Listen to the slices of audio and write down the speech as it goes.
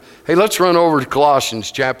Hey, let's run over to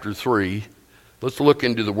Colossians chapter 3. Let's look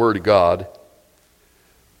into the Word of God.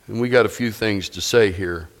 And we got a few things to say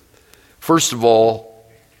here. First of all,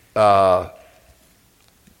 the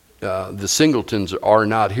Singletons are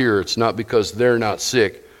not here. It's not because they're not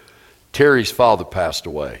sick. Terry's father passed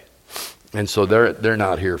away. And so they're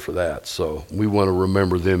not here for that. So we want to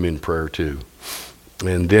remember them in prayer too.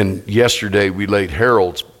 And then yesterday we laid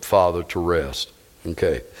Harold's father to rest.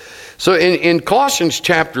 Okay. So in Colossians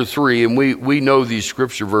chapter 3, and we know these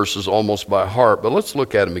scripture verses almost by heart, but let's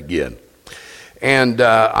look at them again. And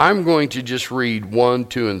I'm going to just read 1,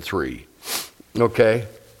 2, and 3. Okay?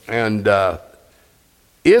 And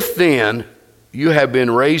if then you have been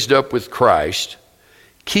raised up with Christ,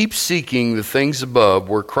 keep seeking the things above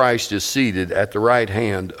where Christ is seated at the right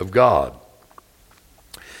hand of God.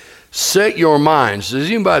 Set your minds. Does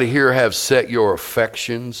anybody here have set your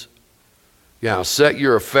affections? Yeah, set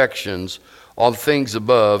your affections on things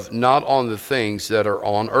above, not on the things that are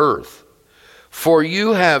on earth. For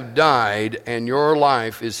you have died, and your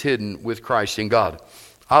life is hidden with Christ in God.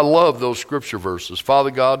 I love those scripture verses.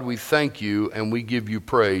 Father God, we thank you, and we give you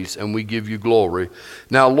praise, and we give you glory.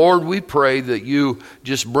 Now, Lord, we pray that you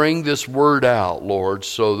just bring this word out, Lord,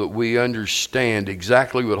 so that we understand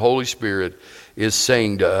exactly what Holy Spirit is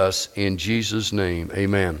saying to us in Jesus' name.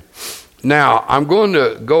 Amen. Now, I'm going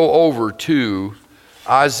to go over to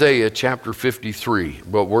Isaiah chapter 53,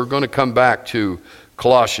 but we're going to come back to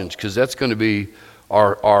Colossians because that's going to be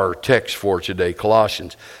our text for today,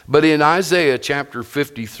 Colossians. But in Isaiah chapter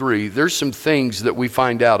 53, there's some things that we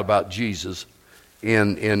find out about Jesus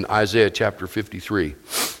in Isaiah chapter 53.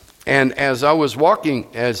 And as I was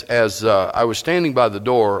walking, as I was standing by the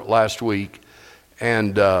door last week,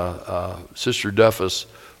 and Sister Duffus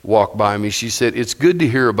walked by me, she said, "It's good to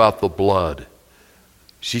hear about the blood."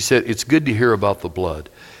 She said, "It's good to hear about the blood."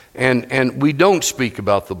 And we don't speak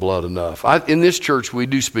about the blood enough. In this church, we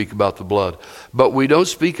do speak about the blood, but we don't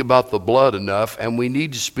speak about the blood enough, and we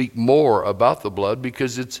need to speak more about the blood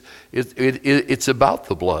because it's about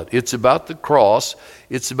the blood. It's about the cross.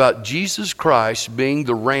 It's about Jesus Christ being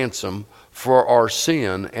the ransom for our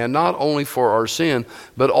sin, and not only for our sin,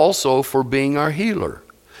 but also for being our healer.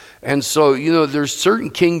 And so, there's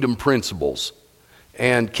certain kingdom principles.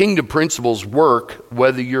 And kingdom principles work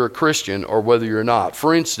whether you're a Christian or whether you're not.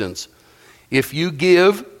 For instance, if you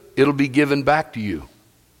give, it'll be given back to you,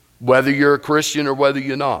 whether you're a Christian or whether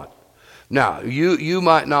you're not. Now, you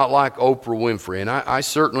might not like Oprah Winfrey, and I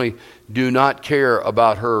certainly do not care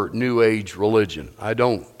about her New Age religion. I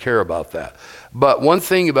don't care about that. But one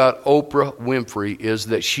thing about Oprah Winfrey is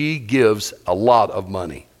that she gives a lot of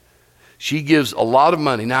money. She gives a lot of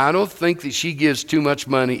money. Now, I don't think that she gives too much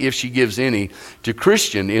money, if she gives any, to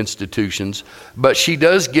Christian institutions, but she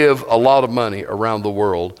does give a lot of money around the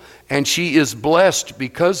world, and she is blessed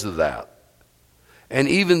because of that. And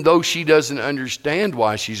even though she doesn't understand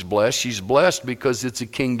why she's blessed because it's a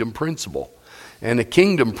kingdom principle. And a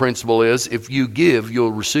kingdom principle is, if you give,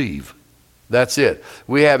 you'll receive. That's it.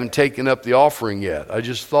 We haven't taken up the offering yet. I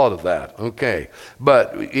just thought of that. Okay,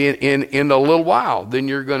 but in a little while, then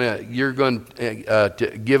you're going to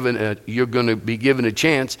be given a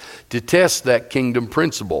chance to test that kingdom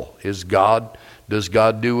principle. Does God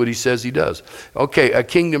do what he says he does? Okay, a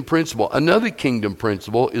kingdom principle. Another kingdom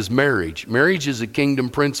principle is marriage. Marriage is a kingdom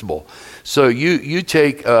principle. So you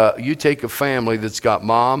take a family that's got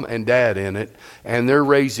mom and dad in it, and they're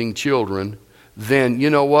raising children. Then you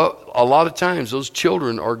know what? A lot of times those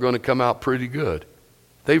children are going to come out pretty good.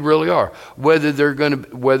 They really are. Whether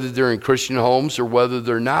they're in Christian homes or whether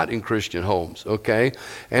they're not in Christian homes, okay?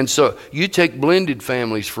 And so you take blended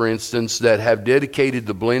families, for instance, that have dedicated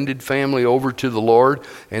the blended family over to the Lord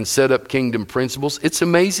and set up kingdom principles. It's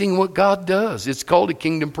amazing what God does. It's called a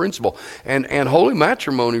kingdom principle. And holy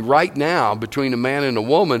matrimony right now between a man and a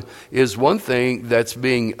woman is one thing that's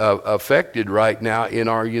being affected right now in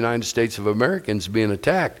our United States of Americans being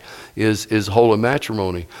attacked is holy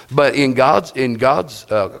matrimony. But in God's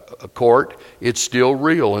court, it's still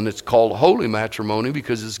real, and it's called holy matrimony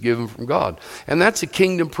because it's given from God. And that's a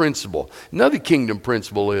kingdom principle. Another kingdom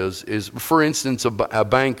principle is for instance, a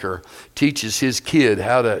banker teaches his kid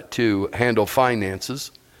how to handle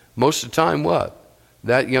finances. Most of the time, what?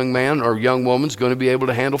 That young man or young woman's going to be able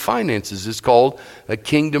to handle finances. It's called a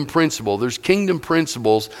kingdom principle. There's kingdom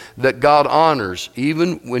principles that God honors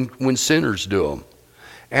even when sinners do them.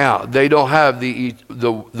 Now, they don't have the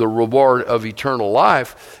reward of eternal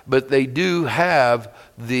life, but they do have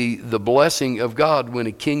the blessing of God when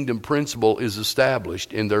a kingdom principle is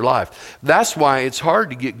established in their life. That's why it's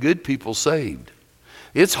hard to get good people saved.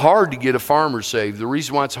 It's hard to get a farmer saved. The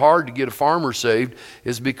reason why it's hard to get a farmer saved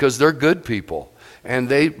is because they're good people. And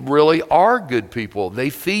they really are good people. They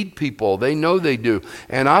feed people. They know they do.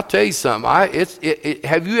 And I'll tell you something.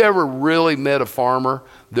 Have you ever really met a farmer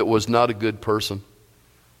that was not a good person?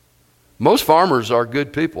 Most farmers are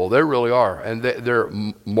good people. They really are. And they're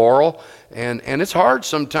moral. And it's hard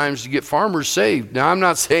sometimes to get farmers saved. Now, I'm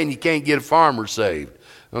not saying you can't get a farmer saved.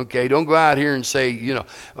 Okay, don't go out here and say,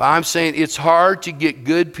 I'm saying it's hard to get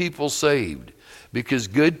good people saved because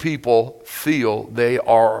good people feel they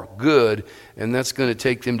are good, and that's going to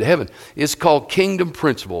take them to heaven. It's called kingdom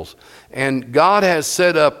principles, and God has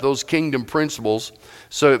set up those kingdom principles.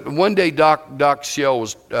 So one day Doc Shell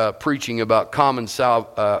was preaching about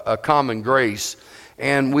a common grace,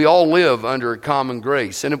 and we all live under a common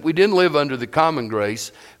grace. And if we didn't live under the common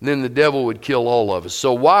grace, then the devil would kill all of us.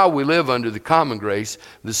 So while we live under the common grace,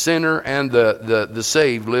 the sinner and the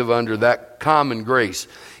saved live under that common grace.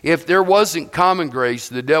 If there wasn't common grace,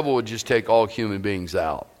 the devil would just take all human beings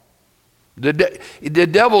out. The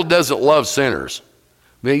devil doesn't love sinners.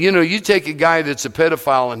 I mean, you take a guy that's a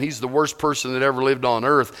pedophile and he's the worst person that ever lived on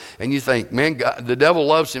earth, and you think, man, God, the devil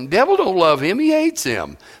loves him. The devil don't love him. He hates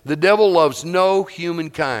him. The devil loves no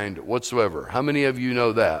humankind whatsoever. How many of you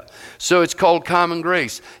know that? So it's called common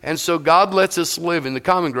grace. And so God lets us live in the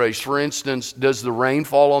common grace. For instance, does the rain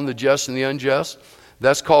fall on the just and the unjust?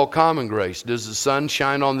 That's called common grace. Does the sun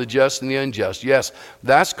shine on the just and the unjust? Yes,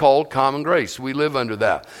 that's called common grace. We live under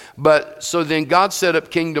that. But so then God set up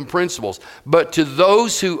kingdom principles. But to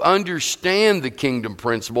those who understand the kingdom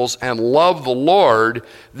principles and love the Lord,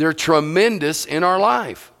 they're tremendous in our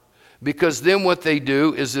life. Because then what they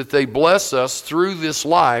do is that they bless us through this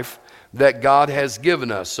life that God has given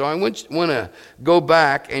us. So I want to go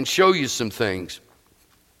back and show you some things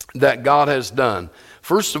that God has done.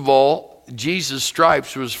 First of all, Jesus'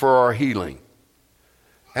 stripes was for our healing,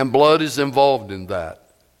 and blood is involved in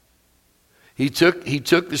that. He took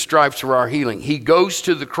the stripes for our healing. He goes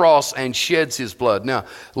to the cross and sheds his blood. Now,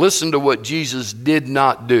 listen to what Jesus did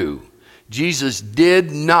not do. Jesus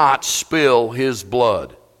did not spill his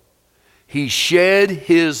blood. He shed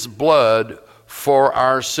his blood for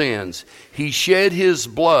our sins. He shed his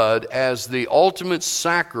blood as the ultimate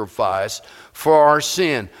sacrifice for our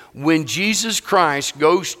sin. When Jesus Christ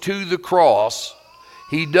goes to the cross,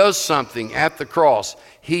 he does something at the cross.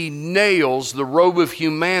 He nails the robe of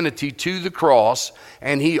humanity to the cross,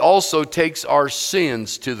 and he also takes our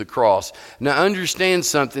sins to the cross. Now understand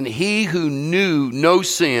something. He who knew no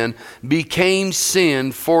sin became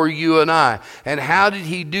sin for you and I. And how did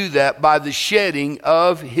he do that? By the shedding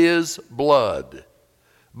of his blood.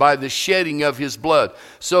 By the shedding of his blood.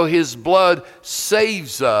 So his blood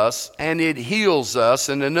saves us and it heals us.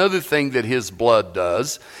 And another thing that his blood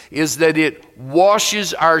does is that it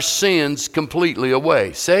washes our sins completely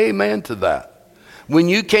away. Say amen to that. When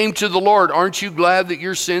you came to the Lord, aren't you glad that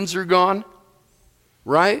your sins are gone?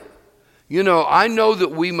 Right? I know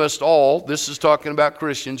that we must all, this is talking about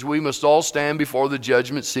Christians, we must all stand before the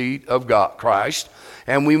judgment seat of God, Christ,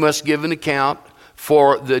 and we must give an account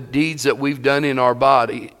for the deeds that we've done in our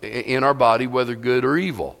body, whether good or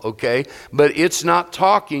evil, okay? But it's not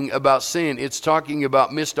talking about sin. It's talking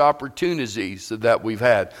about missed opportunities that we've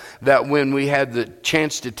had. That when we had the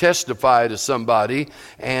chance to testify to somebody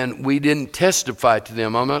and we didn't testify to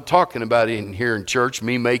them. I'm not talking about in here in church,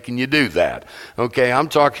 me making you do that, okay? I'm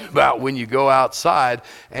talking about when you go outside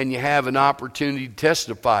and you have an opportunity to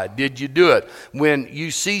testify. Did you do it? When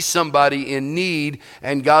you see somebody in need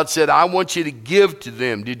and God said, I want you to give to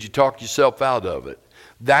them. Did you talk yourself out of it?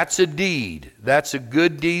 That's a deed. That's a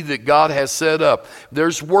good deed that God has set up.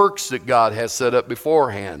 There's works that God has set up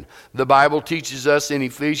beforehand. The Bible teaches us in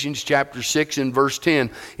Ephesians chapter 6 and verse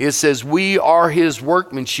 10, it says, we are his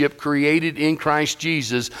workmanship created in Christ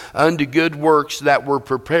Jesus unto good works that were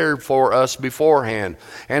prepared for us beforehand.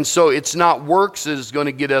 And so it's not works that is going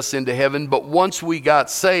to get us into heaven, but once we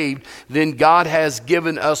got saved, then God has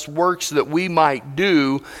given us works that we might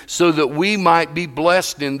do so that we might be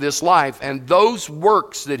blessed in this life. And those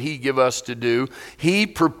works that he give us to do, he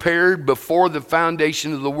prepared before the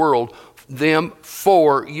foundation of the world them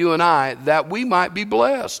for you and I, that we might be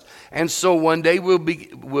blessed. And so one day we'll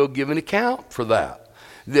give an account for that.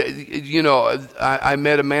 I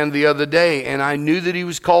met a man the other day, and I knew that he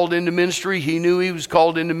was called into ministry. He knew he was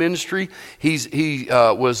called into ministry. He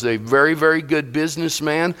was a very, very good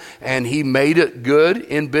businessman, and he made it good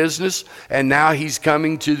in business. And now he's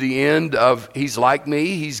coming to the end of, he's like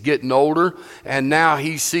me, he's getting older, and now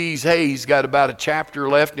he sees, hey, he's got about a chapter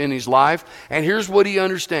left in his life. And here's what he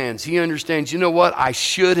understands. He understands, you know what? I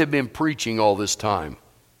should have been preaching all this time.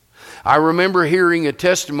 I remember hearing a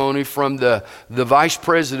testimony from the vice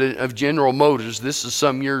president of General Motors. This is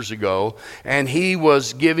some years ago, and he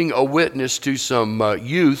was giving a witness to some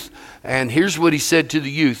youth. And here's what he said to the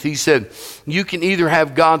youth. He said, you can either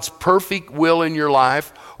have God's perfect will in your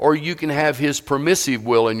life, or you can have his permissive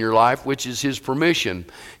will in your life, which is his permission.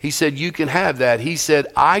 He said, you can have that. He said,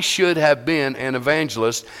 I should have been an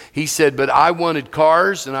evangelist. He said, but I wanted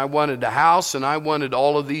cars, and I wanted a house, and I wanted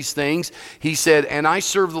all of these things. He said, and I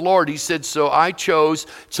serve the Lord. He said, so I chose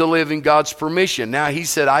to live in God's permission. Now, he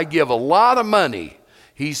said, I give a lot of money.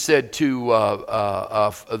 He said to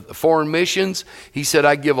foreign missions, he said,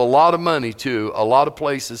 I give a lot of money to a lot of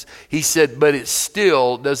places. He said, but it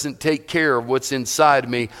still doesn't take care of what's inside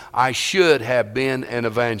me. I should have been an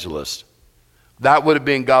evangelist. That would have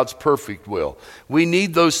been God's perfect will. We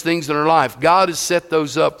need those things in our life. God has set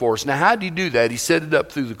those up for us. Now, how did he do that? He set it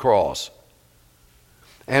up through the cross.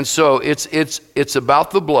 And so it's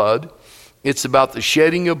about the blood. It's about the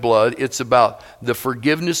shedding of blood. It's about the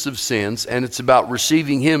forgiveness of sins. And it's about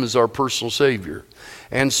receiving him as our personal Savior.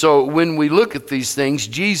 And so when we look at these things,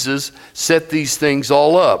 Jesus set these things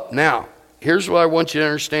all up. Now, here's what I want you to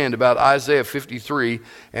understand about Isaiah 53,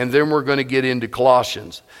 and then we're going to get into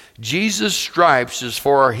Colossians. Jesus' stripes is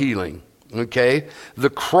for our healing, okay? The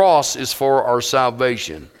cross is for our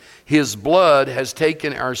salvation. His blood has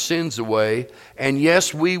taken our sins away, and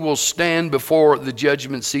yes, we will stand before the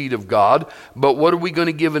judgment seat of God, but what are we going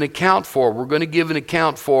to give an account for? We're going to give an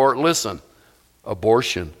account for, listen,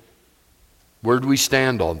 abortion. Where do we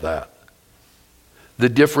stand on that? The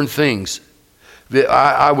different things.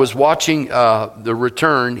 I was watching the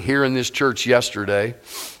return here in this church yesterday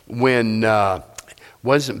when,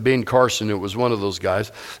 wasn't Ben Carson, it was one of those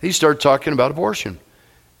guys. He started talking about abortion.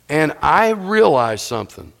 And I realized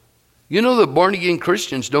something. You know that born-again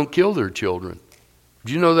Christians don't kill their children.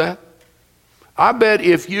 Do you know that? I bet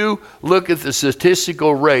if you look at the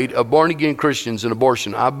statistical rate of born-again Christians and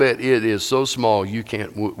abortion, I bet it is so small you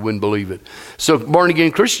wouldn't believe it. So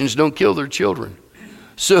born-again Christians don't kill their children.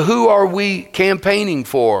 So who are we campaigning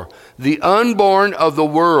for? The unborn of the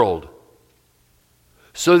world.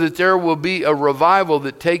 So that there will be a revival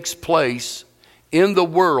that takes place in the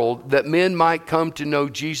world that men might come to know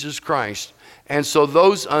Jesus Christ. And so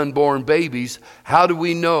those unborn babies, how do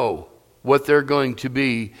we know what they're going to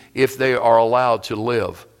be if they are allowed to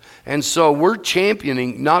live? And so we're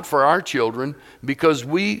championing, not for our children, because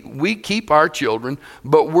we keep our children,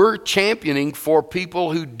 but we're championing for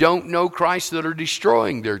people who don't know Christ that are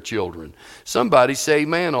destroying their children. Somebody say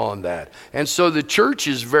amen on that. And so the church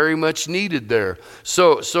is very much needed there.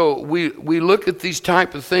 So we look at these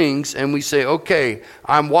type of things and we say, okay,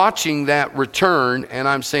 I'm watching that return and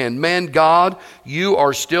I'm saying, man, God, you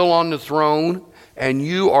are still on the throne. And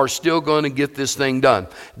you are still going to get this thing done.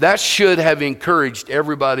 That should have encouraged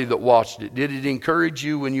everybody that watched it. Did it encourage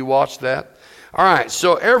you when you watched that? All right,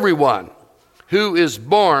 so everyone who is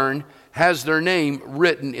born has their name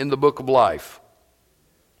written in the book of life.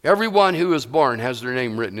 Everyone who is born has their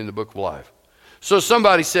name written in the book of life. So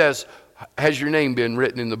somebody says, has your name been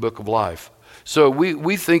written in the book of life? So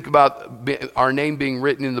we think about our name being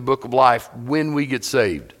written in the book of life when we get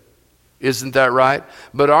saved. Isn't that right?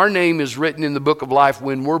 But our name is written in the book of life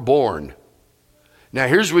when we're born. Now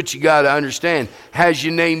here's what you got to understand. Has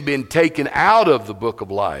your name been taken out of the book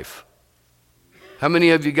of life? How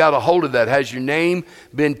many of you got a hold of that? Has your name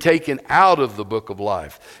been taken out of the book of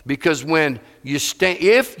life? Because when you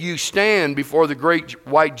if you stand before the great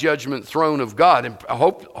white judgment throne of God, and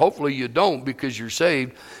hopefully you don't because you're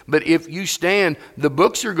saved, but if you stand, the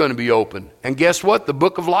books are going to be open. And guess what? The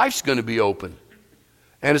book of life's going to be open.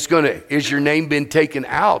 And is your name been taken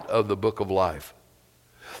out of the book of life?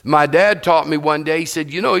 My dad taught me one day, he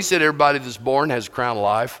said, everybody that's born has a crown of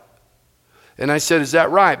life. And I said, is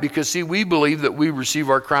that right? Because see, we believe that we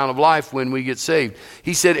receive our crown of life when we get saved.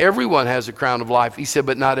 He said, everyone has a crown of life. He said,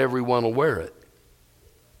 but not everyone will wear it.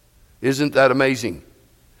 Isn't that amazing?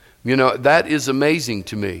 That is amazing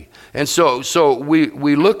to me. And so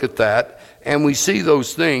we look at that and we see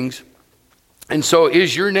those things. And so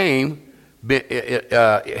has your name,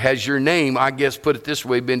 I guess, put it this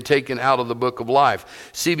way, been taken out of the book of life?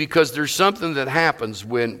 See, because there's something that happens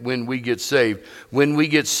when we get saved. When we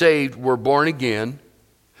get saved, we're born again.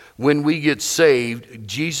 When we get saved,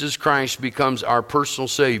 Jesus Christ becomes our personal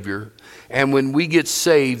Savior. And when we get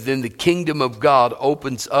saved, then the kingdom of God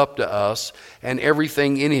opens up to us and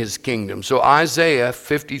everything in his kingdom. So Isaiah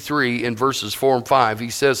 53 in verses 4 and 5, he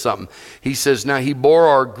says something. He says, now he bore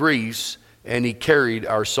our griefs and he carried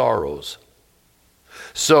our sorrows.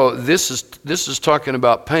 So this is talking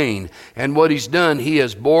about pain. And what he's done, he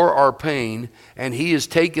has bore our pain, and he has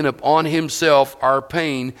taken upon himself our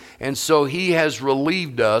pain, and so he has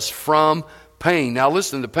relieved us from pain. Now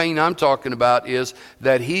listen, the pain I'm talking about is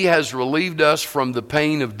that he has relieved us from the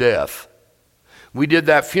pain of death. We did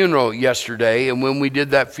that funeral yesterday, and when we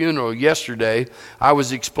did that funeral yesterday, I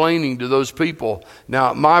was explaining to those people,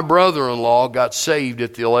 now my brother-in-law got saved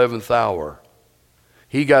at the 11th hour.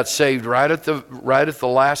 He got saved right at the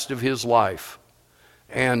last of his life.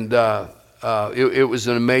 And it was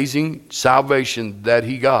an amazing salvation that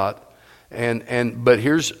he got. But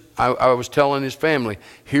I was telling his family,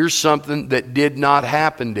 here's something that did not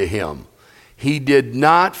happen to him. He did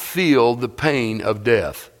not feel the pain of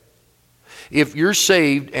death. If you're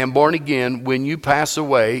saved and born again, when you pass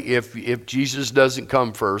away, if Jesus doesn't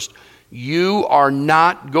come first, you are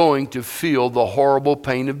not going to feel the horrible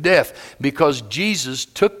pain of death, because Jesus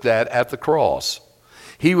took that at the cross.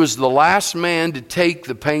 He was the last man to take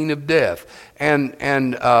the pain of death. And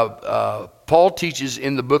Paul teaches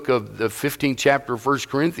in the book of the 15th chapter of 1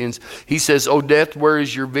 Corinthians, he says, "O death, where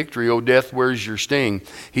is your victory? O death, where is your sting?"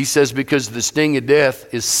 He says, because the sting of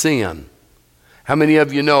death is sin. How many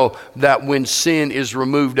of you know that when sin is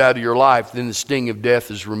removed out of your life, then the sting of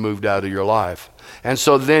death is removed out of your life? And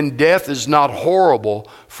so then death is not horrible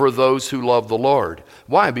for those who love the Lord.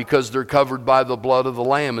 Why? Because they're covered by the blood of the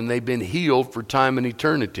Lamb, and they've been healed for time and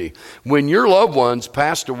eternity. When your loved ones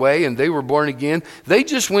passed away and they were born again, they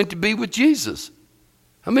just went to be with Jesus.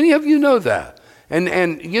 How many of you know that?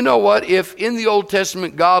 And you know what? If in the Old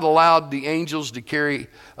Testament God allowed the angels to carry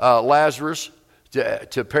Lazarus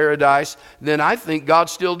to paradise, then I think God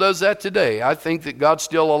still does that today. I think that God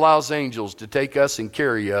still allows angels to take us and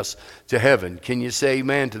carry us to heaven. Can you say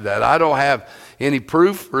amen to that? I don't have any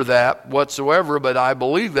proof for that whatsoever, but I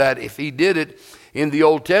believe that if he did it in the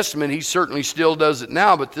Old Testament, he certainly still does it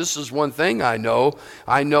now. But this is one thing I know.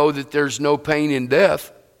 I know that there's no pain in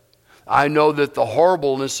death. I know that the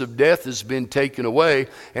horribleness of death has been taken away,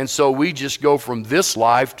 and so we just go from this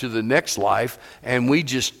life to the next life, and we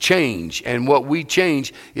just change. And what we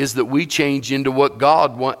change is that we change into what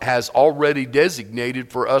God has already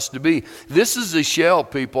designated for us to be. This is a shell,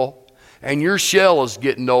 people, and your shell is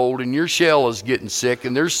getting old, and your shell is getting sick,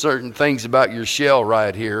 and there's certain things about your shell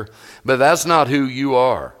right here, but that's not who you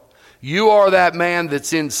are. You are that man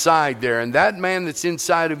that's inside there, and that man that's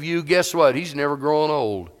inside of you, guess what? He's never growing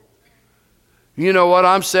old. You know what?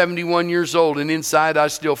 I'm 71 years old, and inside I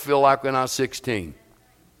still feel like when I was 16.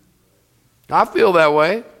 I feel that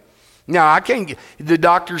way. Now, the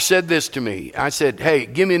doctor said this to me. I said, hey,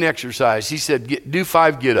 give me an exercise. He said, do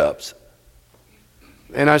 5 get-ups.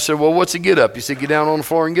 And I said, well, what's a get-up? He said, get down on the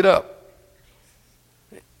floor and get up.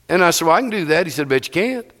 And I said, well, I can do that. He said, bet you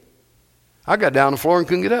can't. I got down on the floor and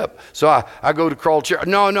couldn't get up. So I go to crawl chair.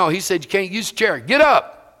 No, he said, you can't use a chair. Get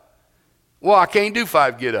up. Well, I can't do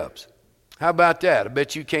 5 get-ups. How about that? I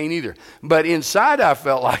bet you can't either. But inside I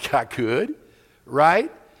felt like I could,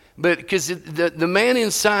 right? But because the man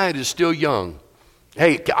inside is still young.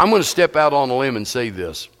 Hey, I'm going to step out on a limb and say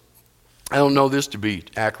this. I don't know this to be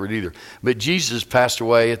accurate either. But Jesus passed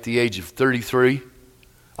away at the age of 33.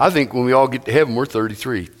 I think when we all get to heaven, we're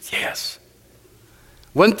 33. Yes.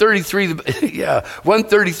 Wasn't 33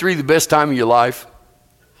 the best time of your life?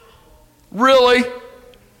 Really?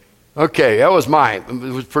 Okay, that was mine.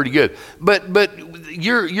 It was pretty good. But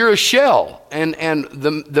you're a shell, and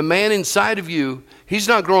the man inside of you, he's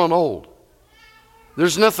not growing old.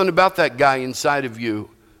 There's nothing about that guy inside of you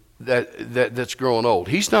that's growing old.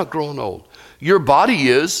 He's not growing old. Your body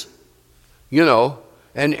is,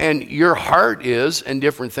 and your heart is, and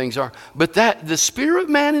different things are. But the spirit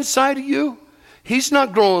man inside of you, he's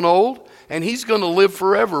not growing old. And he's going to live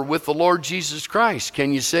forever with the Lord Jesus Christ.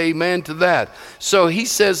 Can you say amen to that? So he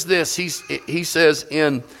says this. He says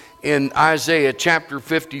in Isaiah chapter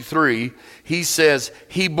 53, he says,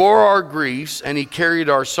 he bore our griefs and he carried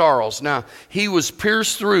our sorrows. Now, he was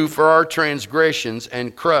pierced through for our transgressions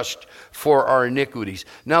and crushed for our iniquities.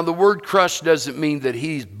 Now, the word crushed doesn't mean that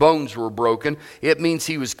his bones were broken. It means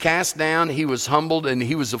he was cast down, he was humbled, and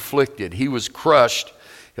he was afflicted. He was crushed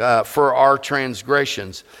for our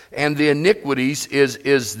transgressions. And the iniquities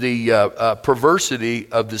is the perversity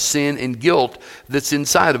of the sin and guilt that's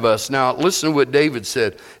inside of us. Now, listen to what David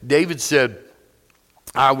said. David said,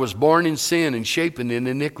 I was born in sin and shapen in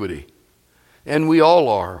iniquity. And we all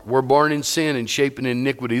are. We're born in sin and shapen in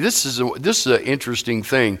iniquity. This is an interesting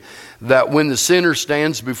thing, that when the sinner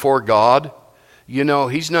stands before God,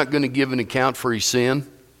 he's not going to give an account for his sin.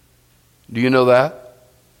 Do you know that?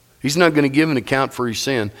 He's not going to give an account for his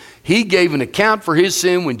sin. He gave an account for his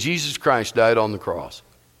sin when Jesus Christ died on the cross.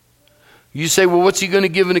 You say, well, what's he going to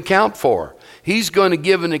give an account for? He's going to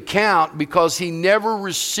give an account because he never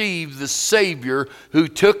received the Savior who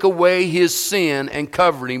took away his sin and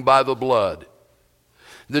covered him by the blood.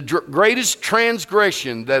 The greatest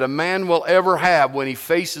transgression that a man will ever have when he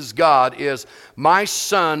faces God is, my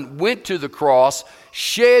son went to the cross,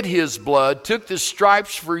 shed his blood, took the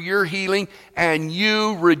stripes for your healing, and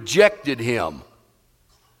you rejected him.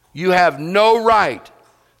 You have no right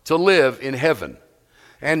to live in heaven.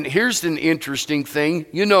 And here's an interesting thing.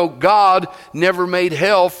 You know, God never made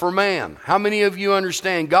hell for man. How many of you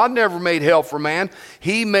understand? God never made hell for man.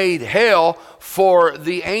 He made hell for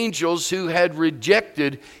the angels who had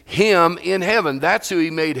rejected him in heaven. That's who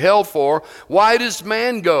he made hell for. Why does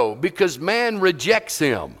man go? Because man rejects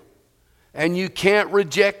him. And you can't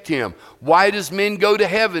reject him. Why does men go to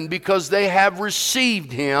heaven? Because they have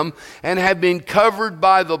received him and have been covered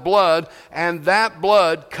by the blood, and that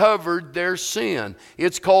blood covered their sin.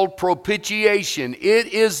 It's called propitiation. It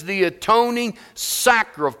is the atoning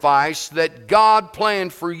sacrifice that God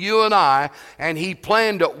planned for you and I, and he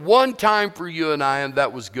planned it one time for you and I, and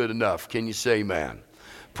that was good enough. Can you say amen?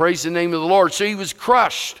 Praise the name of the Lord. So he was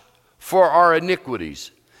crushed for our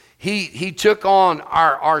iniquities. He took on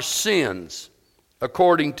our sins,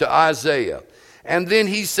 according to Isaiah. And then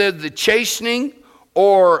he said the chastening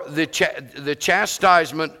or the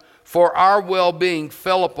chastisement for our well-being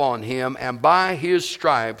fell upon him, and by his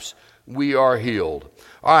stripes we are healed.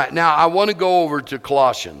 All right, now I want to go over to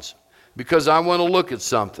Colossians because I want to look at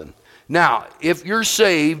something. Now, if you're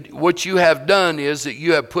saved, what you have done is that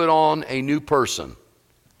you have put on a new person.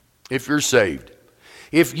 If you're saved.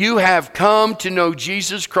 If you have come to know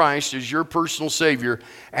Jesus Christ as your personal Savior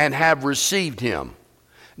and have received him.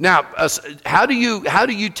 Now, how do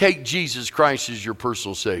you take Jesus Christ as your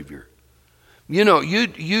personal Savior? You know,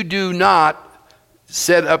 you do not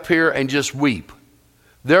sit up here and just weep.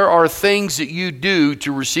 There are things that you do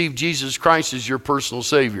to receive Jesus Christ as your personal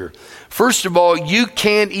Savior. First of all, you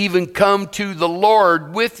can't even come to the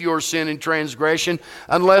Lord with your sin and transgression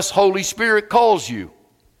unless Holy Spirit calls you.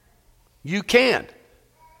 You can't.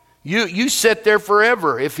 You sit there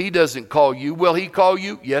forever if he doesn't call you. Will he call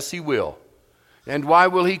you? Yes, he will. And why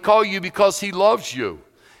will he call you? Because he loves you.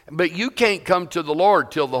 But you can't come to the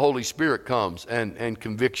Lord till the Holy Spirit comes and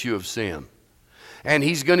convicts you of sin. And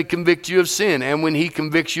he's going to convict you of sin. And when he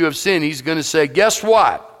convicts you of sin, he's going to say, guess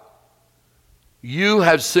what? You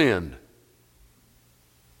have sinned.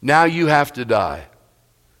 Now you have to die.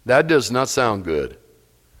 That does not sound good.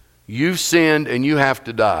 You've sinned and you have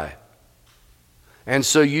to die. And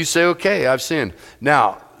so you say, okay, I've sinned.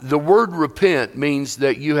 Now, the word repent means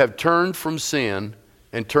that you have turned from sin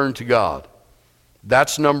and turned to God.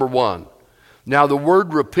 That's number one. Now, the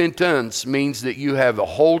word repentance means that you have a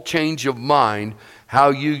whole change of mind,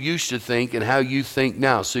 how you used to think and how you think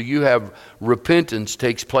now. So you have repentance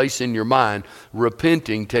takes place in your mind.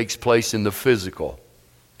 Repenting takes place in the physical.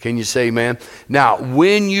 Can you say amen? Now,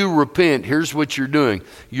 when you repent, here's what you're doing.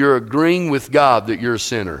 You're agreeing with God that you're a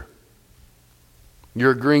sinner.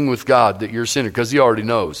 You're agreeing with God that you're a sinner because he already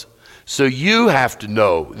knows. So you have to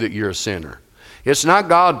know that you're a sinner. It's not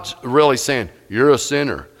God really saying, you're a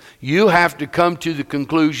sinner. You have to come to the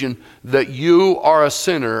conclusion that you are a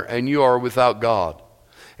sinner and you are without God.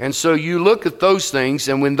 And so you look at those things,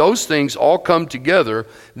 and when those things all come together,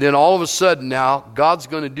 then all of a sudden now God's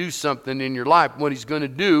going to do something in your life. What he's going to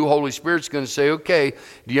do, Holy Spirit's going to say, okay,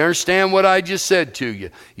 do you understand what I just said to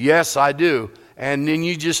you? Yes, I do. And then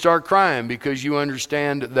you just start crying because you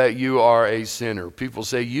understand that you are a sinner. People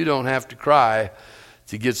say you don't have to cry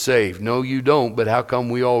to get saved. No, you don't, but how come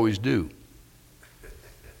we always do?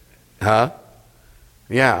 Huh?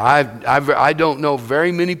 Yeah, I don't know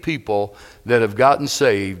very many people that have gotten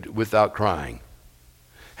saved without crying.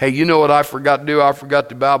 Hey, you know what I forgot to do? I forgot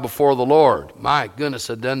to bow before the Lord. My goodness,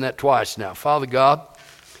 I've done that twice now. Father God,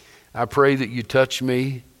 I pray that you touch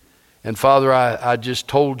me. And Father, I just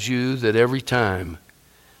told you that every time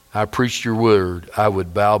I preached your word, I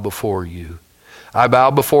would bow before you. I bow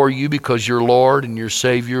before you because you're Lord and you're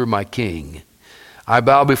Savior, my King. I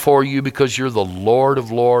bow before you because you're the Lord of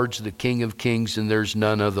lords, the King of kings, and there's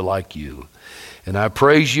none other like you. And I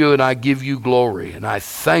praise you and I give you glory. And I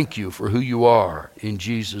thank you for who you are in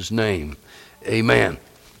Jesus' name. Amen.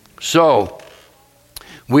 So,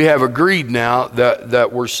 we have agreed now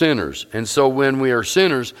that we're sinners. And so when we are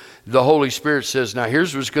sinners, the Holy Spirit says, now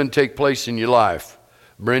here's what's going to take place in your life.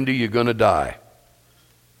 Brenda, you're going to die.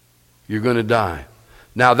 You're going to die.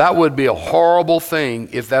 Now that would be a horrible thing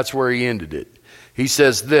if that's where he ended it. He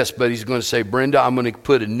says this, but he's going to say, Brenda, I'm going to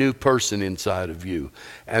put a new person inside of you.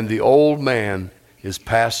 And the old man is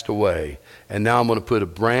passed away, and now I'm going to put a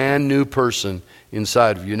brand new person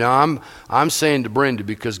inside of you. Now I'm saying to Brenda,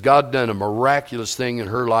 because God done a miraculous thing in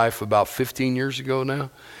her life about 15 years ago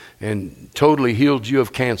now, and totally healed you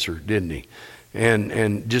of cancer, didn't he?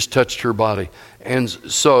 And just touched her body. And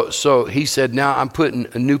so he said, now I'm putting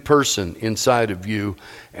a new person inside of you,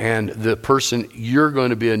 and the person, you're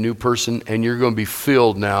going to be a new person, and you're going to be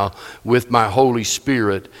filled now with my Holy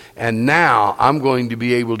Spirit, and now I'm going to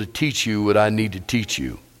be able to teach you what I need to teach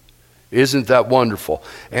you. Isn't that wonderful?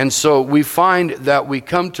 And so we find that we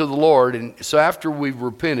come to the Lord, and so after we've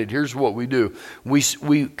repented, here's what we do.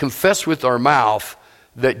 We confess with our mouth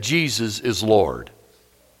that Jesus is Lord.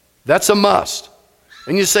 That's a must.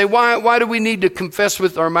 And you say, why do we need to confess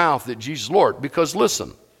with our mouth that Jesus is Lord? Because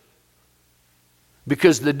listen,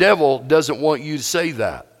 because the devil doesn't want you to say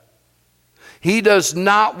that. He does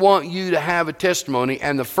not want you to have a testimony,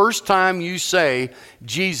 and the first time you say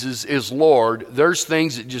Jesus is Lord, there's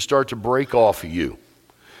things that just start to break off of you.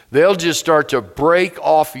 They'll just start to break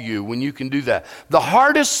off of you when you can do that. The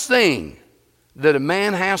hardest thing that a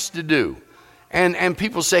man has to do, and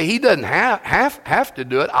people say he doesn't have to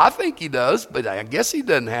do it. I think he does, but I guess he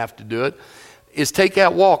doesn't have to do it, is take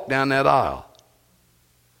that walk down that aisle.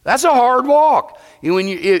 That's a hard walk.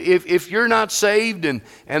 If you're not saved and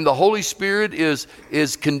the Holy Spirit is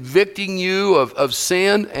convicting you of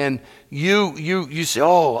sin, and you say,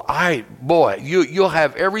 you'll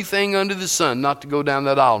have everything under the sun not to go down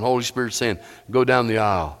that aisle. And the Holy Spirit's saying, go down the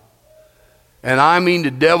aisle. And I mean,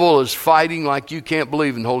 the devil is fighting like you can't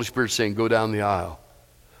believe, and the Holy Spirit's saying, go down the aisle.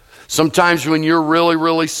 Sometimes when you're really,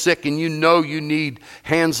 really sick and you know you need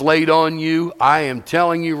hands laid on you, I am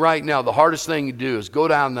telling you right now, the hardest thing to do is go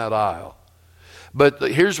down that aisle. But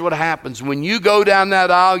here's what happens. When you go down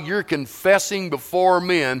that aisle, you're confessing before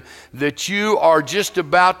men that you are just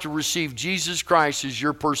about to receive Jesus Christ as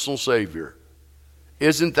your personal Savior.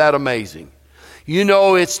 Isn't that amazing? You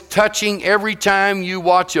know, it's touching every time you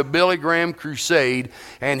watch a Billy Graham crusade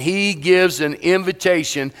and he gives an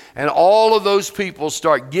invitation and all of those people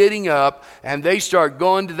start getting up and they start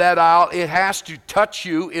going to that aisle. It has to touch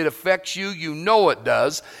you. It affects you. You know it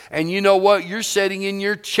does. And you know what? You're sitting in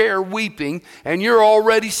your chair weeping and you're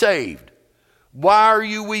already saved. Why are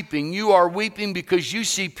you weeping? You are weeping because you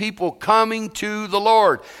see people coming to the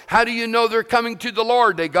Lord. How do you know they're coming to the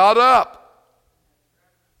Lord? They got up.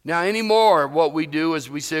 Now anymore, what we do is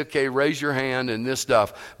we say, okay, raise your hand and this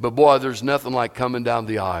stuff. But boy, there's nothing like coming down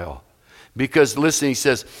the aisle. Because listen, he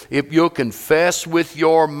says, if you'll confess with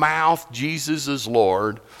your mouth Jesus is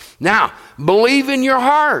Lord. Now, believe in your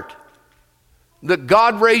heart that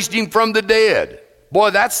God raised him from the dead. Boy,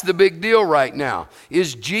 that's the big deal right now.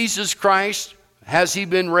 Is Jesus Christ, has he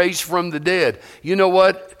been raised from the dead? You know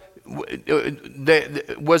what?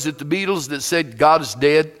 Was it the Beatles that said God is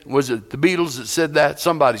dead? Was it the Beatles that said that?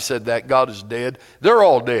 Somebody said that, God is dead. They're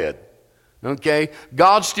all dead. Okay?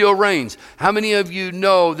 God still reigns. How many of you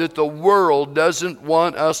know that the world doesn't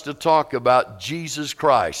want us to talk about Jesus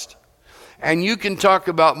Christ? And you can talk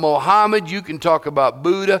about Mohammed, you can talk about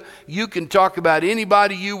Buddha, you can talk about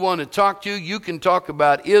anybody you want to talk to, you can talk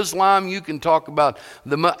about Islam, you can talk about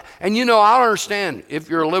and you know, I don't understand if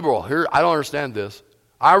you're a liberal. Here, I don't understand this.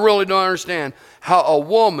 I really don't understand how a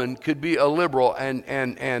woman could be a liberal and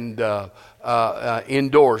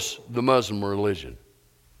endorse the Muslim religion.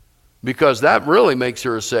 Because that really makes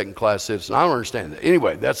her a second-class citizen. I don't understand that.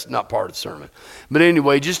 Anyway, that's not part of the sermon. But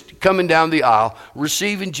anyway, just coming down the aisle,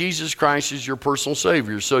 receiving Jesus Christ as your personal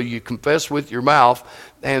Savior. So you confess with your mouth,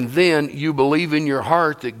 and then you believe in your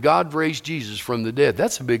heart that God raised Jesus from the dead.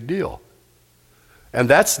 That's a big deal. And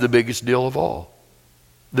that's the biggest deal of all.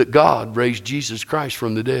 That God raised Jesus Christ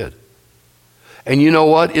from the dead. And you know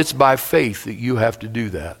what? It's by faith that you have to do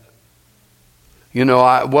that. You know,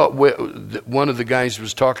 one of the guys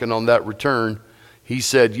was talking on that return. He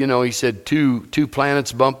said, two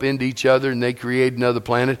planets bump into each other and they create another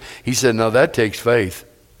planet. He said, no, that takes faith.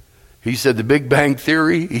 He said, the Big Bang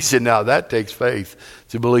Theory. He said, now that takes faith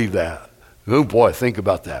to believe that. Oh boy, think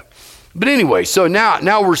about that. But anyway, so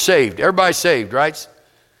now we're saved. Everybody's saved, right?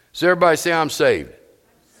 So everybody say, I'm saved.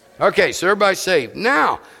 Okay, so everybody's saved.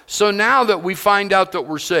 Now that we find out that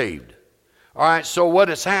we're saved, all right, so what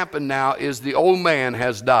has happened now is the old man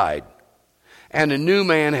has died and a new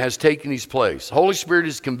man has taken his place. Holy Spirit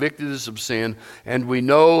has convicted us of sin and we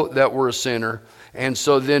know that we're a sinner, and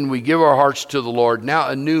so then we give our hearts to the Lord. Now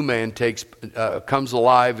a new man comes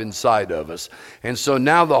alive inside of us, and so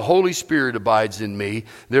now the Holy Spirit abides in me.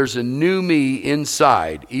 There's a new me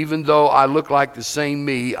inside. Even though I look like the same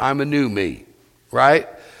me, I'm a new me, right?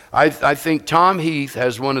 I think Tom Heath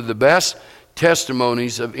has one of the best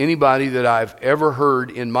testimonies of anybody that I've ever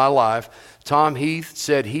heard in my life. Tom Heath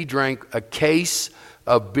said he drank a case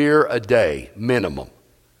of beer a day, minimum.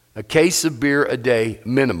 A case of beer a day,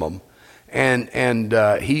 minimum. And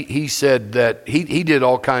he said that he did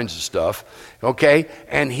all kinds of stuff, okay?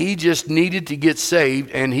 And he just needed to get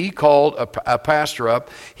saved, and he called a pastor up.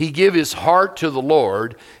 He gave his heart to the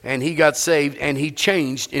Lord, and he got saved, and he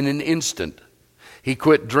changed in an instant. He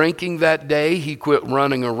quit drinking that day. He quit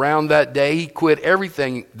running around that day. He quit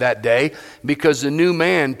everything that day because a new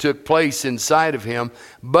man took place inside of him.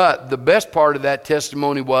 But the best part of that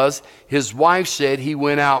testimony was his wife said he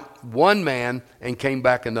went out one man and came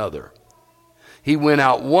back another. He went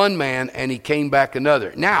out one man and he came back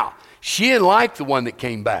another. Now, she didn't like the one that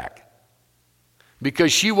came back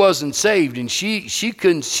because she wasn't saved, and she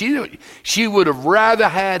would have rather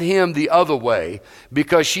had him the other way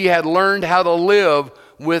because she had learned how to live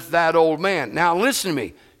with that old man. Now, listen to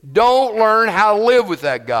me. Don't learn how to live with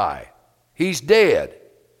that guy. He's dead.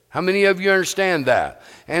 How many of you understand that?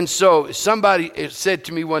 And so somebody said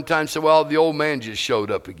to me one time, said, well, the old man just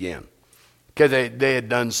showed up again because they had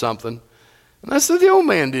done something. And I said, the old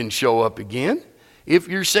man didn't show up again. If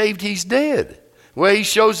you're saved, he's dead. Well, he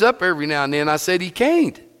shows up every now and then. I said, he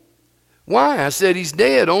can't. Why? I said, he's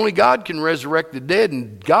dead. Only God can resurrect the dead,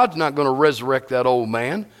 and God's not going to resurrect that old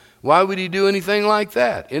man. Why would he do anything like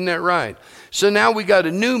that? Isn't that right? So now we got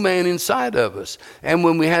a new man inside of us. And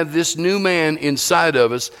when we have this new man inside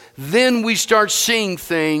of us, then we start seeing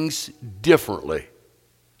things differently.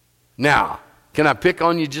 Now, can I pick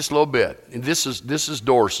on you just a little bit? And this is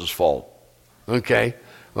Doris's fault. Okay,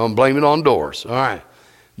 I'm blaming it on Doris. All right.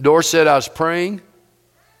 Doris said I was praying,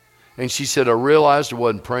 and she said I realized I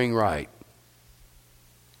wasn't praying right.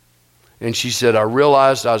 And she said I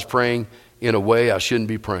realized I was praying in a way I shouldn't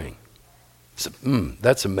be praying. So,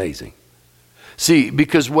 that's amazing. See,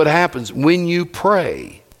 because what happens when you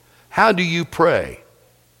pray, how do you pray?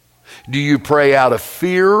 Do you pray out of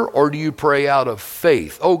fear or do you pray out of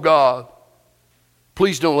faith? Oh God,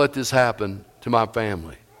 please don't let this happen to my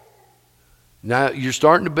family. Now you're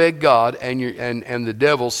starting to beg God, and the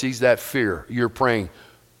devil sees that fear. You're praying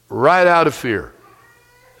right out of fear.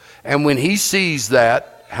 And when he sees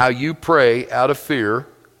that, how you pray out of fear,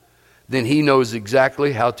 then he knows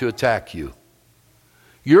exactly how to attack you.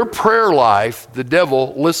 Your prayer life, the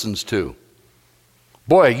devil listens to.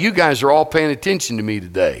 Boy, you guys are all paying attention to me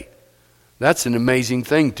today. That's an amazing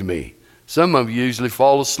thing to me. Some of you usually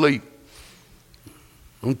fall asleep.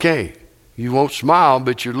 Okay. You won't smile,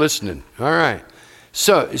 but you're listening. All right.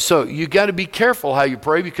 So you got to be careful how you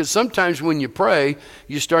pray, because sometimes when you pray,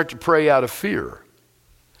 you start to pray out of fear.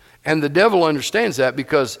 And the devil understands that,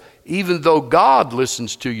 because even though God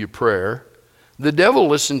listens to your prayer, the devil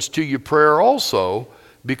listens to your prayer also,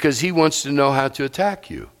 because he wants to know how to attack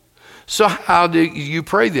you. So how do you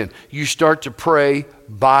pray then? You start to pray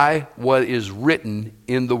by what is written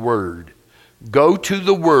in the Word. Go to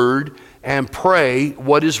the Word and pray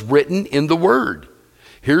what is written in the Word.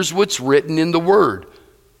 Here's what's written in the Word.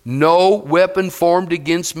 No weapon formed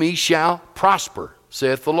against me shall prosper,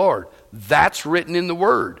 saith the Lord. That's written in the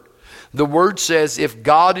Word. The Word says, if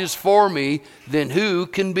God is for me, then who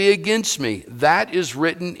can be against me? That is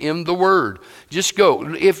written in the Word. Just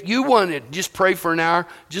go. If you want to just pray for an hour,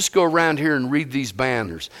 just go around here and read these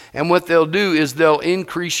banners. And what they'll do is they'll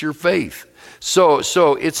increase your faith. So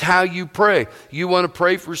it's how you pray. You want to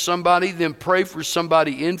pray for somebody, then pray for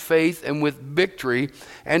somebody in faith and with victory.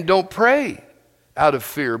 And don't pray out of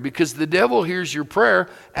fear, because the devil hears your prayer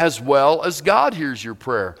as well as God hears your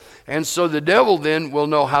prayer. And so the devil then will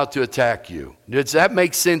know how to attack you. Does that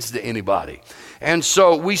make sense to anybody? And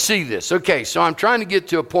so we see this. Okay, so I'm trying to get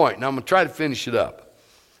to a point, and I'm going to try to finish it up.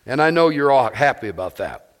 And I know you're all happy about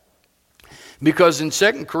that. Because in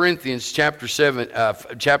 2 Corinthians chapter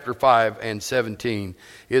 5 and 17,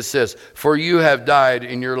 it says, for you have died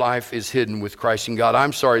and your life is hidden with Christ in God.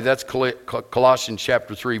 I'm sorry, that's Colossians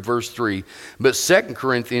chapter 3, verse 3. But 2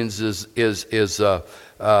 Corinthians is in 2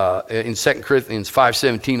 Corinthians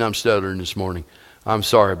 5:17, I'm stuttering this morning. I'm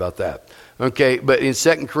sorry about that. Okay, but in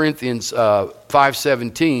 2 Corinthians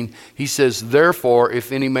 5:17, he says, therefore,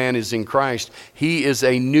 if any man is in Christ, he is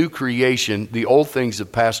a new creation. The old things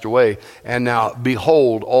have passed away, and now,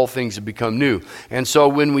 behold, all things have become new. And so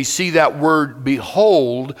when we see that word,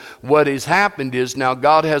 behold, what has happened is now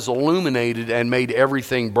God has illuminated and made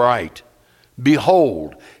everything bright.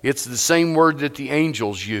 Behold, it's the same word that the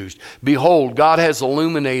angels used. Behold, God has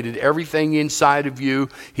illuminated everything inside of you.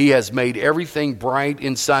 He has made everything bright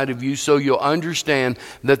inside of you, so you'll understand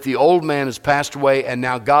that the old man has passed away, and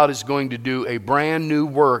now God is going to do a brand new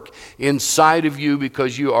work inside of you,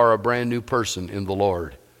 because you are a brand new person in the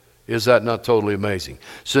Lord. Is that not totally amazing?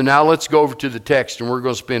 So now let's go over to the text, and we're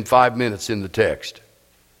going to spend 5 minutes in the text.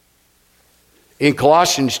 In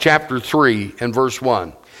Colossians chapter 3 and verse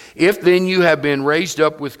 1. If then you have been raised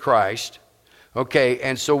up with Christ. Okay,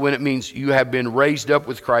 and so when it means you have been raised up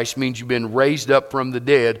with Christ, means you've been raised up from the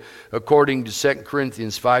dead, according to 2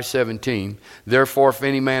 Corinthians 5:17. Therefore, if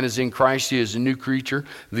any man is in Christ, he is a new creature.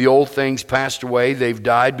 The old things passed away, they've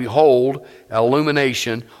died. Behold,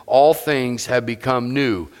 illumination, all things have become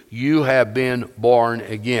new. You have been born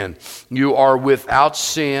again. You are without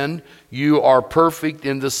sin. You are perfect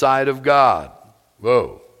in the sight of God.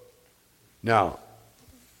 Whoa. Now,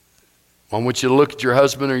 I want you to look at your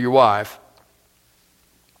husband or your wife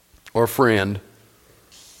or friend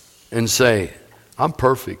and say, I'm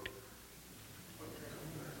perfect.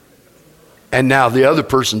 And now the other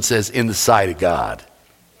person says, in the sight of God.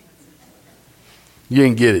 You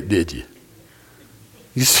didn't get it, did you?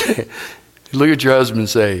 You say, look at your husband and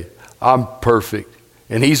say, I'm perfect.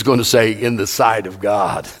 And he's going to say, in the sight of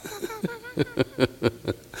God.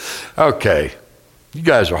 Okay. You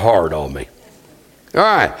guys are hard on me. All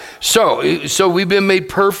right, so we've been made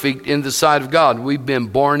perfect in the sight of God. We've been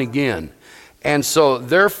born again. And so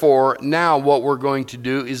therefore, now what we're going to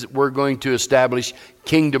do is we're going to establish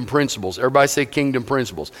kingdom principles. Everybody say kingdom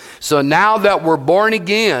principles. So now that we're born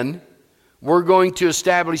again, we're going to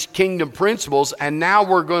establish kingdom principles, and now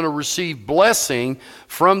we're going to receive blessing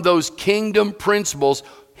from those kingdom principles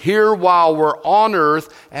here while we're on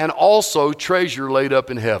earth, and also treasure laid up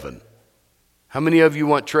in heaven. How many of you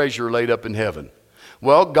want treasure laid up in heaven?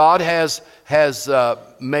 Well, God has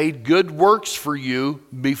made good works for you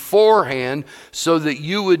beforehand so that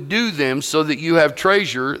you would do them, so that you have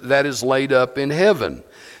treasure that is laid up in heaven.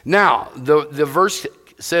 Now, the verse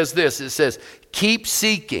says this. It says, keep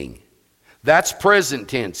seeking. That's present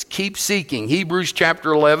tense. Keep seeking. Hebrews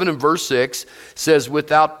chapter 11 and verse 6 says,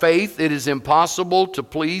 without faith it is impossible to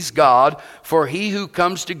please God, for he who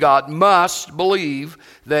comes to God must believe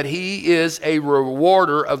that he is a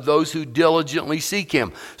rewarder of those who diligently seek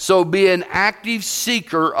him. So be an active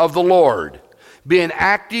seeker of the Lord. Be an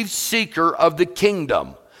active seeker of the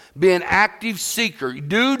kingdom. Be an active seeker.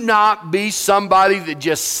 Do not be somebody that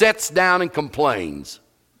just sits down and complains.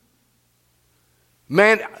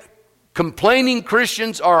 Man, complaining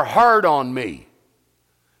Christians are hard on me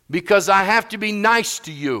because I have to be nice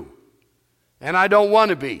to you, and I don't want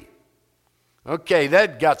to be. Okay,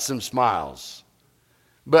 that got some smiles.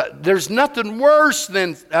 But there's nothing worse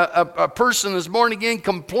than a person that's born again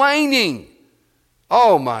complaining.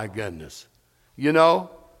 Oh my goodness. You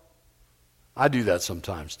know, I do that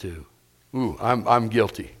sometimes too. Ooh, I'm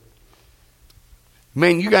guilty.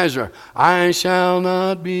 Man, you guys are, I shall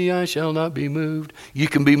not be moved. You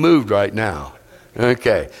can be moved right now.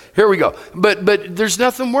 Okay, here we go. But there's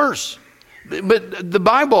nothing worse. But the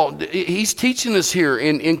Bible, he's teaching us here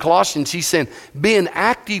in Colossians. He's saying, be an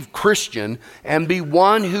active Christian and be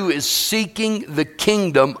one who is seeking the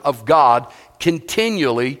kingdom of God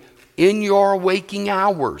continually in your waking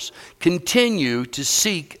hours. Continue to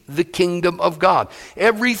seek the kingdom of God.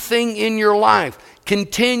 Everything in your life,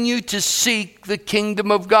 continue to seek the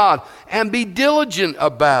kingdom of God and be diligent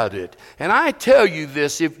about it. And I tell you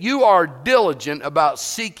this, if you are diligent about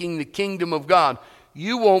seeking the kingdom of God,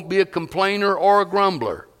 you won't be a complainer or a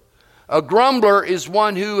grumbler. A grumbler is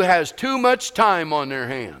one who has too much time on their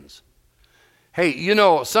hands. Hey, you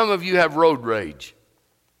know, some of you have road rage.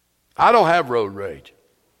 I don't have road rage.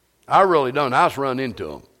 I really don't. I just run into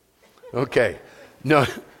them. Okay. No,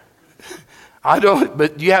 I don't,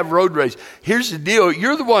 but you have road rage. Here's the deal.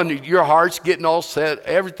 You're the one, your heart's getting all set,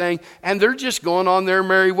 everything, and they're just going on their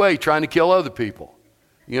merry way trying to kill other people.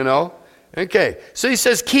 You know? Okay. So he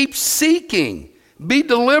says, keep seeking. Be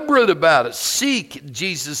deliberate about it. Seek,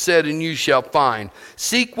 Jesus said, and you shall find.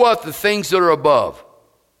 Seek what? The things that are above.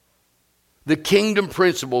 The kingdom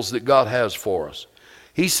principles that God has for us.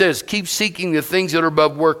 He says, keep seeking the things that are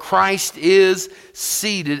above, where Christ is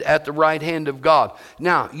seated at the right hand of God.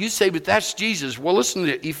 Now, you say, but that's Jesus. Well, listen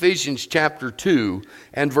to Ephesians chapter 2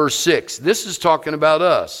 and verse 6. This is talking about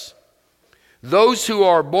us. Those who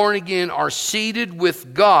are born again are seated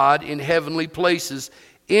with God in heavenly places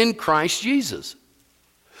in Christ Jesus.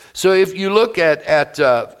 So if you look at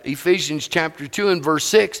Ephesians chapter 2 and verse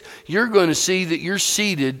 6, you're going to see that you're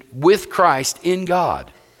seated with Christ in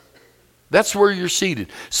God. That's where you're seated.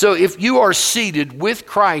 So if you are seated with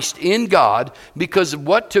Christ in God because of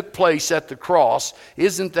what took place at the cross,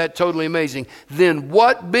 isn't that totally amazing? Then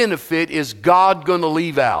what benefit is God going to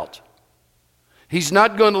leave out? He's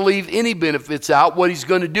not going to leave any benefits out. What he's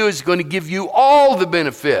going to do is he's going to give you all the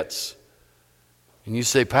benefits. And you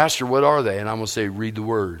say, Pastor, what are they? And I'm going to say, read the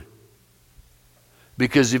Word.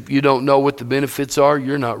 Because if you don't know what the benefits are,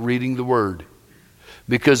 you're not reading the Word.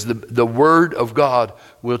 Because the Word of God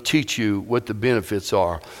will teach you what the benefits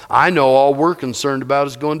are. I know all we're concerned about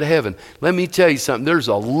is going to heaven. Let me tell you something. There's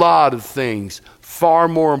a lot of things far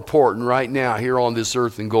more important right now here on this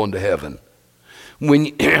earth than going to heaven.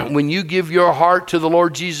 When you give your heart to the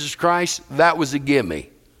Lord Jesus Christ, that was a gimme.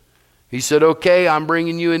 He said, okay, I'm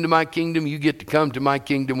bringing you into my kingdom. You get to come to my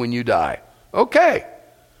kingdom when you die. Okay.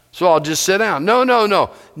 So I'll just sit down. No.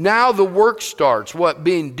 Now the work starts. What?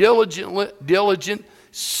 Being diligent,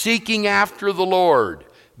 seeking after the Lord,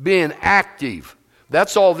 being active.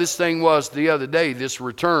 That's all this thing was the other day. This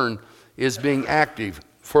return is being active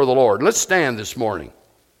for the Lord. Let's stand this morning.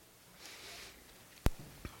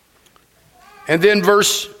 And then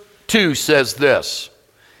verse 2 says this.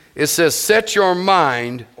 It says, set your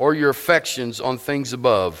mind or your affections on things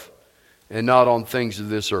above and not on things of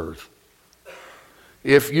this earth.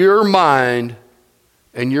 If your mind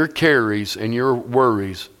and your cares and your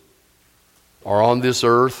worries are on this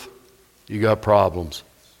earth, you got problems.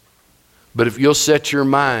 But if you'll set your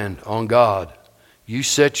mind on God, you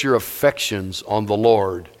set your affections on the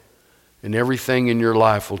Lord, and everything in your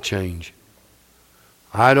life will change.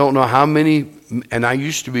 I don't know how many, and I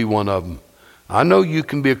used to be one of them. I know you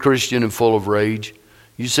can be a Christian and full of rage.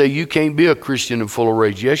 You say you can't be a Christian and full of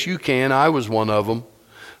rage. Yes, you can. I was one of them.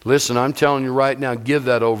 Listen, I'm telling you right now, give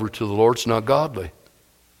that over to the Lord. It's not godly.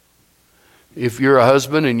 If you're a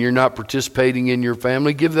husband and you're not participating in your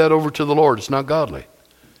family, give that over to the Lord. It's not godly.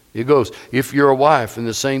 It goes, if you're a wife, and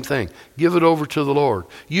the same thing, give it over to the Lord.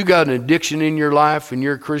 You got an addiction in your life and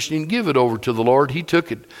you're a Christian, give it over to the Lord. He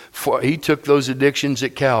took those addictions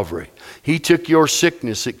at Calvary. He took your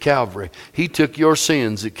sickness at Calvary. He took your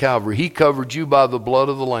sins at Calvary. He covered you by the blood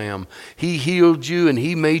of the Lamb. He healed you and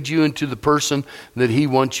He made you into the person that He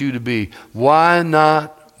wants you to be. Why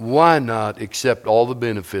not accept all the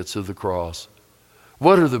benefits of the cross?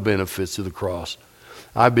 What are the benefits of the cross?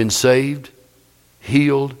 I've been saved,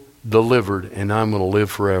 healed, delivered, and I'm going to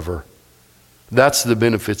live forever. That's the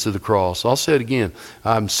benefits of the cross. I'll say it again.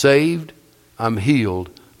 I'm saved, I'm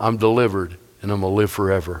healed, I'm delivered, and I'm going to live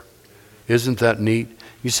forever. Isn't that neat?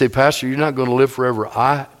 You say, Pastor, you're not going to live forever.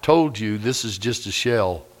 I told you this is just a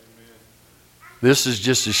shell. This is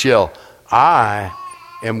just a shell. I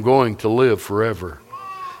am going to live forever.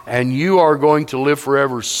 And you are going to live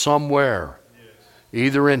forever somewhere,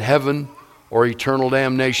 either in heaven or eternal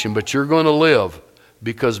damnation. But you're going to live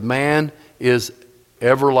because man is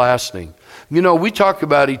everlasting. You know, we talk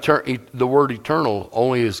about the word eternal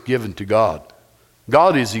only is given to God.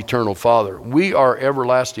 God is eternal Father. We are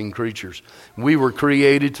everlasting creatures. We were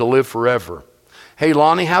created to live forever. Hey,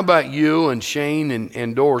 Lonnie, how about you and Shane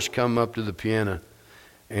and Doris come up to the piano?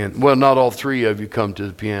 And, well, not all three of you come to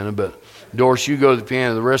the piano, but Doris, you go to the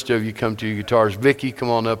piano. The rest of you come to your guitars. Vicky, come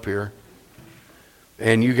on up here.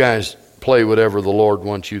 And you guys play whatever the Lord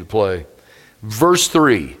wants you to play. Verse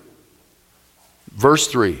 3. Verse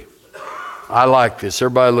 3. I like this.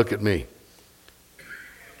 Everybody look at me.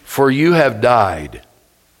 For you have died,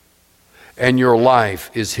 and your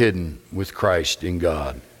life is hidden with Christ in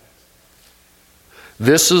God.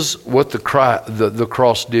 This is what the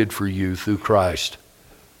cross did for you through Christ.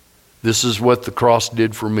 This is what the cross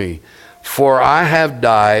did for me. For I have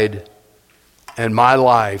died, and my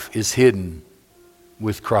life is hidden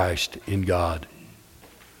with Christ in God.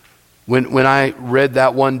 When I read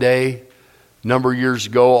that one day, a number of years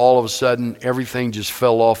ago, all of a sudden, everything just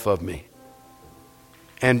fell off of me.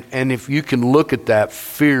 And if you can look at that,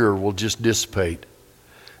 fear will just dissipate.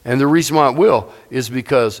 And the reason why it will is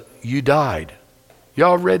because you died. You're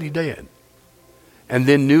already dead. And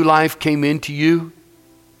then new life came into you,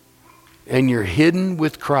 and you're hidden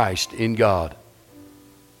with Christ in God,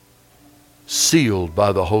 sealed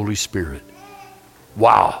by the Holy Spirit.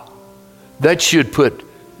 Wow. That should put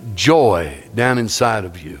joy down inside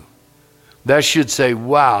of you. That should say,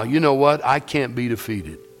 wow, you know what? I can't be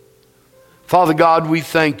defeated. Father God, we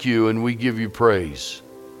thank you and we give you praise.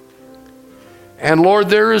 And Lord,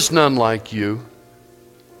 there is none like you.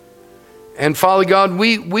 And Father God,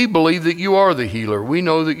 we believe that you are the healer. We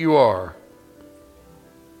know that you are.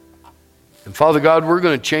 And Father God, we're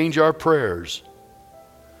going to change our prayers.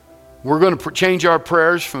 We're going to change our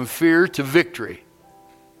prayers from fear to victory.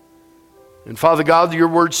 And Father God, your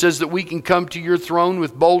word says that we can come to your throne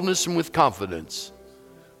with boldness and with confidence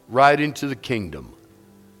right into the kingdom.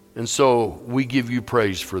 And so we give you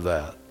praise for that.